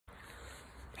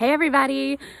Hey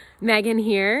everybody, Megan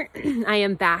here. I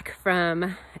am back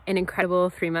from an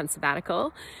incredible 3-month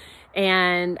sabbatical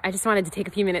and I just wanted to take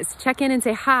a few minutes to check in and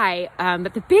say hi.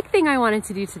 But the big thing I wanted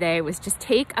to do today was just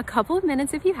take a couple of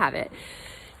minutes, if you have it,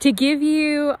 to give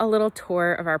you a little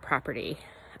tour of our property.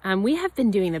 We have been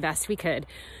doing the best we could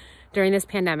during this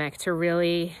pandemic to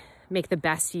really make the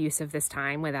best use of this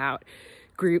time without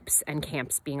groups and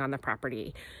camps being on the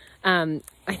property.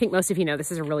 I think most of you know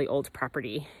this is a really old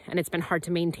property and it's been hard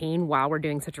to maintain while we're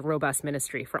doing such a robust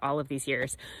ministry for all of these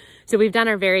years. So we've done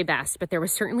our very best, but there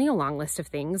was certainly a long list of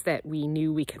things that we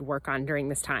knew we could work on during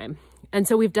this time. And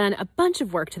so we've done a bunch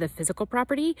of work to the physical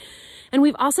property, and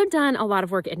we've also done a lot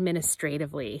of work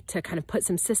administratively to kind of put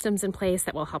some systems in place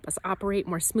that will help us operate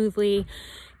more smoothly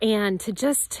and to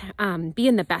just be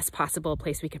in the best possible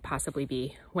place we could possibly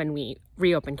be when we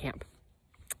reopen camp.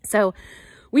 So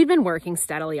we've been working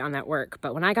steadily on that work,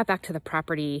 but when I got back to the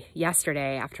property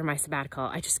yesterday after my sabbatical,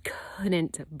 I just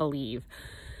couldn't believe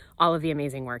all of the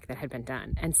amazing work that had been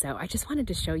done. And so I just wanted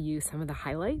to show you some of the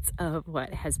highlights of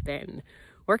what has been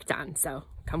worked on. So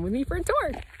come with me for a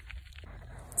tour.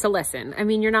 So listen, I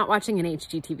mean, you're not watching an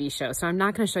HGTV show, so I'm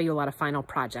not going to show you a lot of final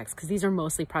projects because these are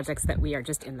mostly projects that we are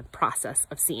just in the process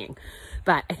of seeing.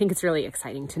 But I think it's really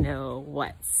exciting to know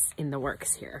what's in the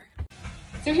works here.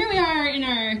 So here we are in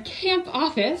our camp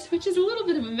office, which is a little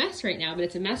bit of a mess right now, but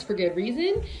it's a mess for good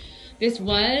reason. This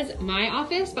was my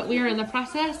office, but we are in the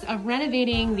process of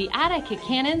renovating the attic at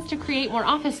Cannons to create more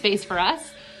office space for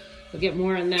us. We'll get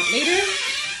more on that later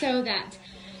so that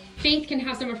Faith can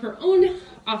have some of her own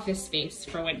office space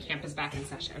for when camp is back in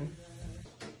session.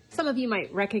 Some of you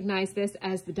might recognize this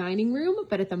as the dining room,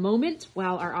 but at the moment,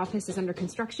 while our office is under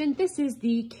construction, this is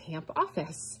the camp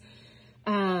office.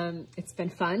 It's been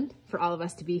fun for all of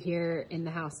us to be here in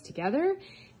the house together.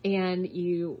 And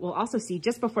you will also see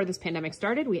just before this pandemic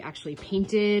started, we actually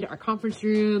painted our conference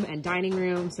room and dining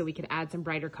room so we could add some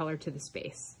brighter color to the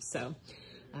space. So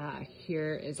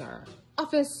here is our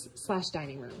office /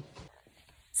 dining room.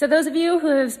 So those of you who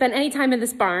have spent any time in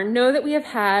this barn know that we have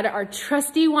had our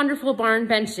trusty, wonderful barn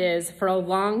benches for a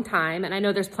long time. And I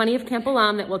know there's plenty of camp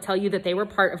alum that will tell you that they were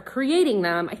part of creating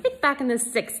them, I think back in the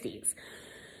 60s.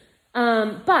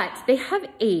 But they have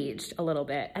aged a little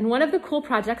bit. And one of the cool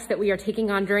projects that we are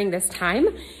taking on during this time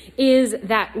is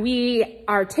that we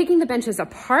are taking the benches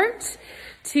apart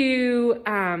to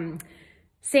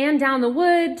sand down the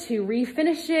wood, to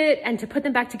refinish it, and to put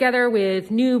them back together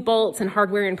with new bolts and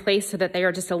hardware in place so that they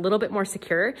are just a little bit more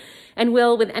secure and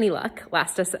will, with any luck,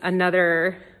 last us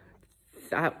another,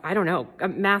 I don't know,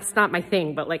 math's not my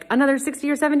thing, but like another 60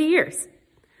 or 70 years.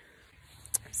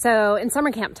 So in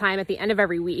summer camp time, at the end of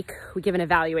every week, we give an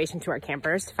evaluation to our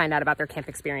campers to find out about their camp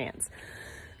experience.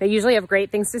 They usually have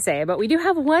great things to say, but we do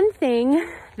have one thing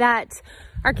that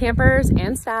our campers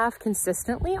and staff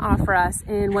consistently offer us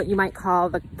in what you might call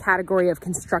the category of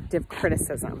constructive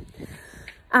criticism.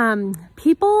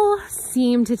 People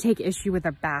seem to take issue with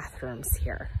the bathrooms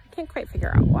here. I can't quite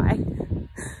figure out why.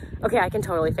 Okay, I can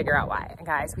totally figure out why. And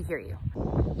guys, we hear you.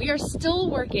 We are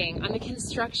still working on the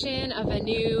construction of a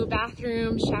new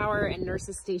bathroom, shower, and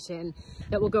nurses station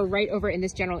that will go right over in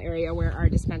this general area where our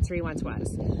dispensary once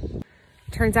was.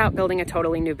 Turns out building a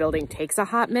totally new building takes a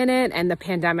hot minute, and the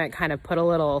pandemic kind of put a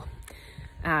little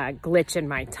glitch in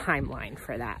my timeline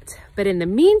for that. But in the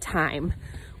meantime,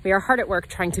 we are hard at work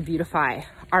trying to beautify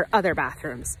our other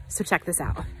bathrooms. So check this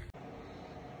out.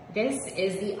 This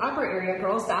is the upper area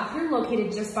girls' bathroom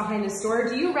located just behind the store.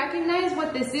 Do you recognize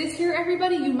what this is here,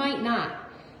 everybody? You might not.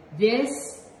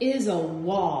 This is a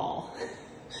wall.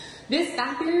 This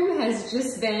bathroom has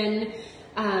just been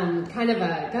kind of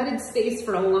a gutted space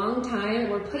for a long time.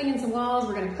 We're putting in some walls.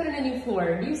 We're gonna put in a new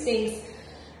floor, new sinks,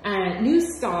 new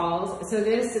stalls. So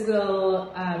this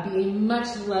will be a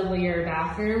much lovelier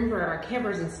bathroom for our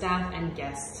campers and staff and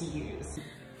guests to use.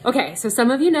 Okay, so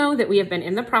some of you know that we have been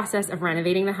in the process of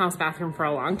renovating the house bathroom for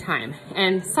a long time.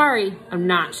 And sorry, I'm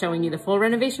not showing you the full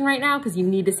renovation right now because you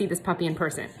need to see this puppy in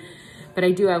person. But I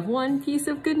do have one piece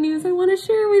of good news I want to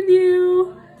share with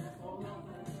you.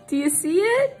 Do you see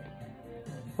it?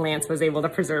 Lance was able to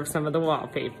preserve some of the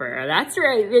wallpaper. That's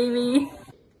right, baby.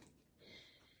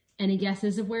 Any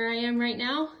guesses of where I am right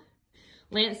now?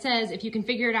 Lance says if you can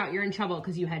figure it out, you're in trouble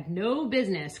because you had no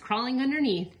business crawling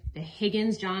underneath the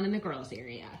Higgins, John, and the girls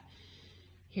area.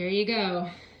 Here you go.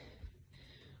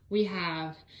 We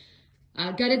have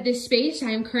gutted this space. I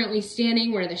am currently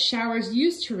standing where the showers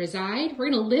used to reside. We're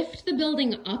gonna lift the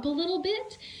building up a little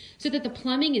bit so that the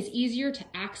plumbing is easier to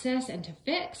access and to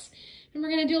fix. And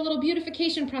we're gonna do a little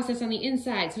beautification process on the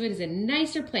inside so it is a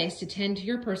nicer place to tend to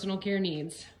your personal care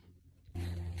needs.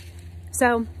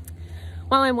 So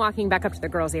while I'm walking back up to the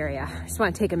girls area, I just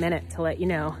want to take a minute to let you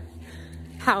know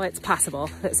how it's possible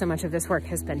that so much of this work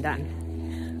has been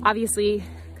done. Obviously,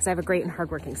 because I have a great and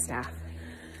hardworking staff.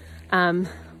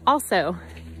 Also,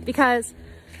 because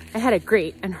I had a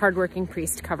great and hardworking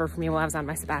priest cover for me while I was on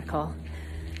my sabbatical.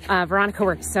 Veronica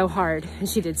worked so hard and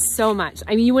she did so much.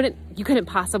 I mean, you couldn't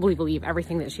possibly believe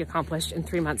everything that she accomplished in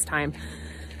 3 months' time.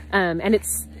 And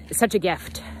it's such a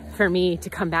gift for me to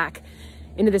come back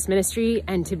into this ministry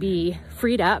and to be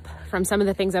freed up from some of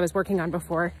the things I was working on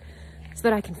before so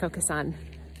that I can focus on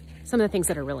some of the things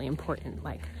that are really important,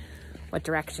 like what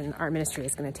direction our ministry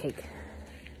is going to take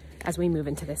as we move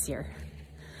into this year.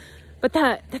 But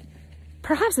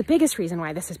perhaps the biggest reason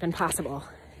why this has been possible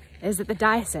is that the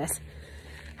diocese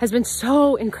has been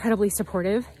so incredibly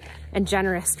supportive and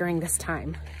generous during this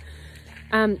time.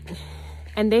 And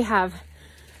they have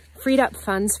freed up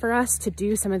funds for us to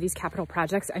do some of these capital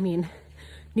projects. I mean,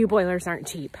 new boilers aren't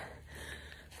cheap.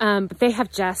 But they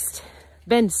have just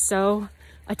been so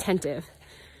attentive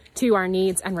to our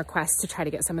needs and requests to try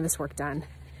to get some of this work done.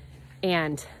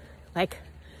 And like,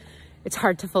 it's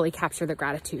hard to fully capture the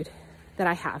gratitude that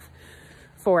I have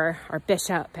for our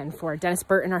bishop and for Dennis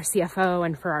Burton, our CFO,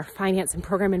 and for our finance and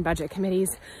program and budget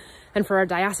committees, and for our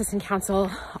diocesan council,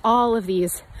 all of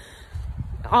these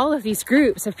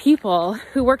groups of people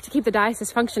who work to keep the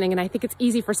diocese functioning. And I think it's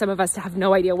easy for some of us to have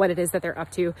no idea what it is that they're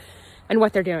up to and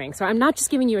what they're doing. So I'm not just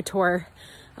giving you a tour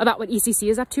about what ECC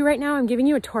is up to right now. I'm giving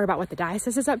you a tour about what the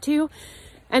diocese is up to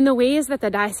and the ways that the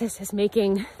diocese is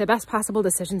making the best possible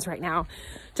decisions right now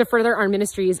to further our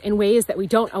ministries in ways that we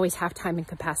don't always have time and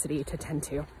capacity to tend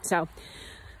to. So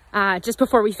just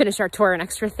before we finish our tour, an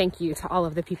extra thank you to all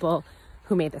of the people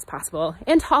who made this possible,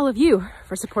 and to all of you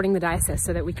for supporting the diocese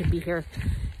so that we can be here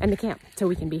in the camp, so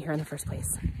we can be here in the first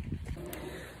place.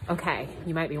 Okay,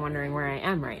 you might be wondering where I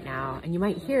am right now, and you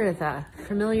might hear the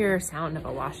familiar sound of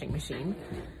a washing machine.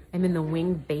 I'm in the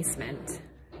wing basement.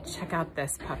 Check out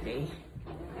this puppy.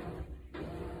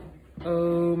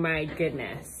 Oh my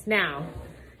goodness. Now,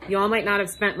 you all might not have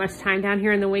spent much time down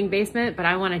here in the wing basement, but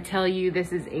I want to tell you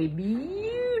this is a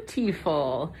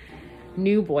beautiful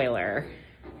new boiler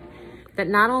that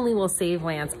not only will save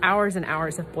Lance hours and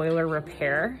hours of boiler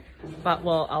repair, but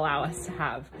will allow us to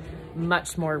have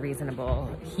much more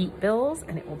reasonable heat bills,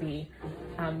 and it will be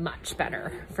much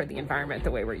better for the environment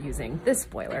the way we're using this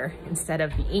boiler instead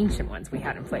of the ancient ones we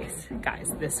had in place.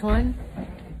 Guys, this one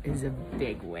is a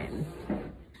big win.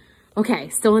 Okay,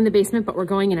 still in the basement, but we're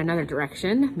going in another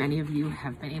direction. Many of you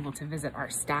have been able to visit our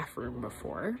staff room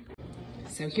before.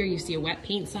 So here you see a wet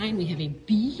paint sign. We have a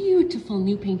beautiful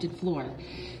new painted floor,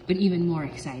 but even more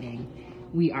exciting,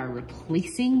 we are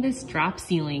replacing this drop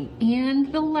ceiling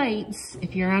and the lights.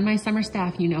 If you're on my summer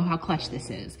staff, you know how clutch this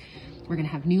is. We're gonna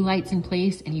have new lights in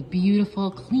place and a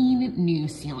beautiful, clean, new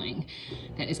ceiling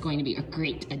that is going to be a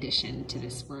great addition to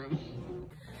this room.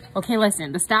 Okay,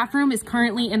 listen, the staff room is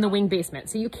currently in the wing basement,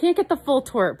 so you can't get the full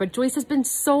tour, but Joyce has been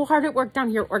so hard at work down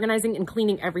here organizing and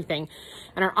cleaning everything,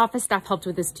 and our office staff helped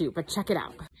with this too, but check it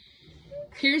out.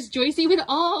 Here's Joycey with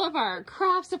all of our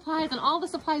craft supplies and all the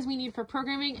supplies we need for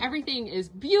programming. Everything is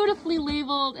beautifully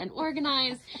labeled and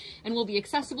organized and will be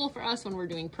accessible for us when we're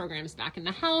doing programs back in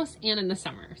the house and in the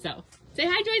summer. So say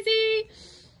hi, Joycey.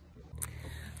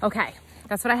 Okay.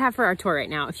 That's what I have for our tour right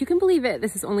now. If you can believe it,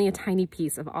 this is only a tiny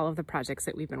piece of all of the projects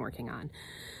that we've been working on.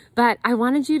 But I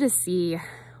wanted you to see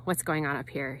what's going on up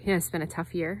here. You know, it's been a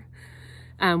tough year.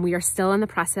 We are still in the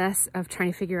process of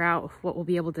trying to figure out what we'll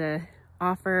be able to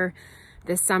offer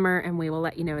this summer, and we will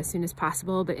let you know as soon as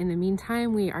possible. But in the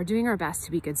meantime, we are doing our best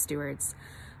to be good stewards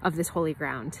of this holy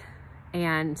ground.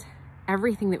 And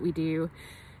everything that we do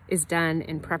is done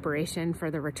in preparation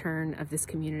for the return of this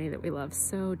community that we love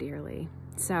so dearly.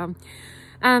 So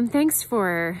thanks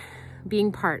for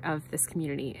being part of this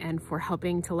community and for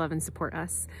helping to love and support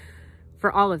us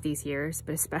for all of these years,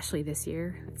 but especially this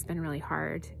year. It's been really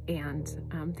hard. And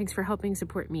thanks for helping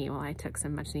support me while I took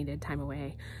some much needed time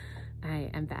away. I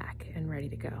am back and ready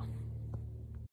to go.